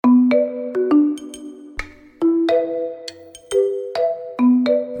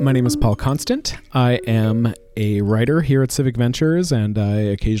My name is Paul Constant. I am a writer here at Civic Ventures, and I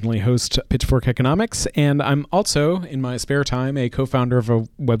occasionally host Pitchfork Economics. And I'm also, in my spare time, a co-founder of a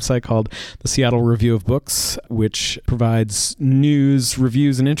website called the Seattle Review of Books, which provides news,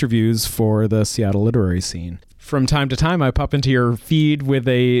 reviews, and interviews for the Seattle literary scene. From time to time, I pop into your feed with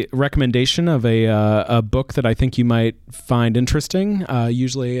a recommendation of a book that I think you might find interesting.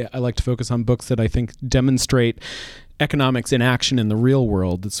 Usually, I like to focus on books that I think demonstrate economics in action in the real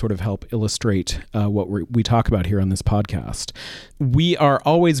world that sort of help illustrate what we talk about here on this podcast. We are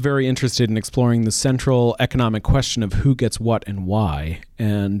always very interested in exploring the central economic question of who gets what and why.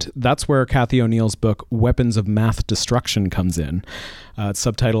 And that's where Cathy O'Neil's book, Weapons of Math Destruction, comes in. It's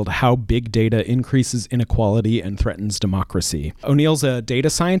subtitled How Big Data Increases Inequality and Threatens Democracy. O'Neil's a data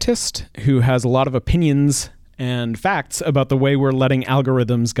scientist who has a lot of opinions and facts about the way we're letting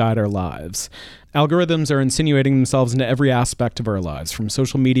algorithms guide our lives. Algorithms are insinuating themselves into every aspect of our lives, from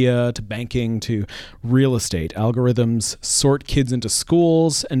social media to banking to real estate. Algorithms sort kids into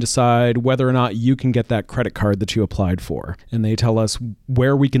schools and decide whether or not you can get that credit card that you applied for. And they tell us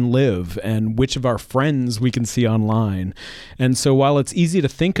where we can live and which of our friends we can see online. And so while it's easy to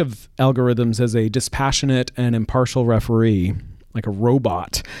think of algorithms as a dispassionate and impartial referee, like a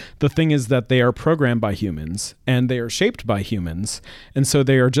robot, the thing is that they are programmed by humans and they are shaped by humans. And so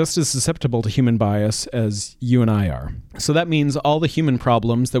they are just as susceptible to human bias as you and I are. So that means all the human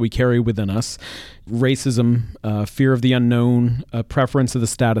problems that we carry within us, racism, fear of the unknown, preference of the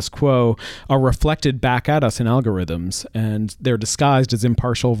status quo, are reflected back at us in algorithms, and they're disguised as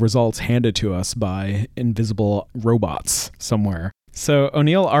impartial results handed to us by invisible robots somewhere. So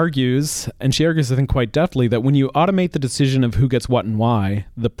O'Neil argues, and she argues I think quite deftly, that when you automate the decision of who gets what and why,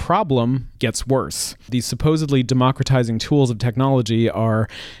 the problem gets worse. These supposedly democratizing tools of technology are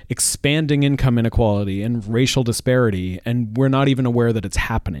expanding income inequality and racial disparity, and we're not even aware that it's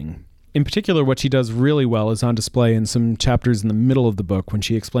happening. In particular, what she does really well is on display in some chapters in the middle of the book when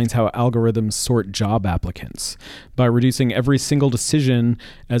she explains how algorithms sort job applicants. By reducing every single decision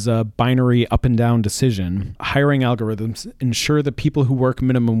as a binary up and down decision, hiring algorithms ensure that people who work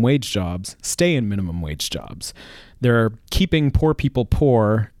minimum wage jobs stay in minimum wage jobs. They're keeping poor people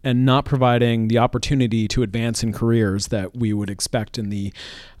poor and not providing the opportunity to advance in careers that we would expect in the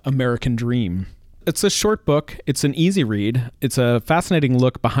American dream. It's a short book. It's an easy read. It's a fascinating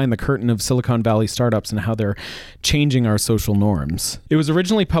look behind the curtain of Silicon Valley startups and how they're changing our social norms. It was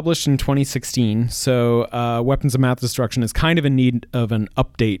originally published in 2016, so Weapons of Math Destruction is kind of in need of an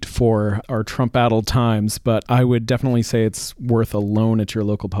update for our Trump-addled times, but I would definitely say it's worth a loan at your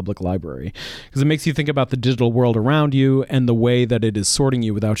local public library because it makes you think about the digital world around you and the way that it is sorting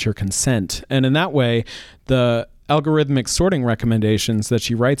you without your consent. And in that way, the algorithmic sorting recommendations that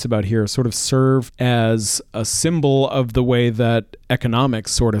she writes about here sort of serve as a symbol of the way that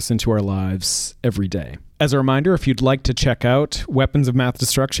economics sort us into our lives every day. As a reminder, if you'd like to check out Weapons of Math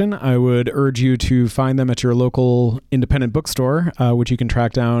Destruction, I would urge you to find them at your local independent bookstore, which you can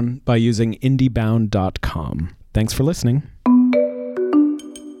track down by using indiebound.com. Thanks for listening.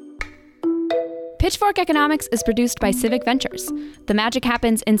 Pitchfork Economics is produced by Civic Ventures. The magic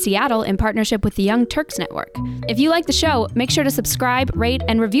happens in Seattle in partnership with the Young Turks Network. If you like the show, make sure to subscribe, rate,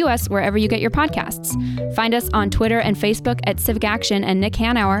 and review us wherever you get your podcasts. Find us on Twitter and Facebook at Civic Action and Nick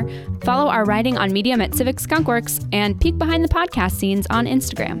Hanauer. Follow our writing on Medium at Civic Skunkworks, and peek behind the podcast scenes on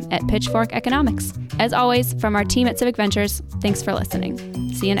Instagram at Pitchfork Economics. As always, from our team at Civic Ventures, thanks for listening.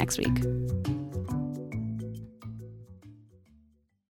 See you next week.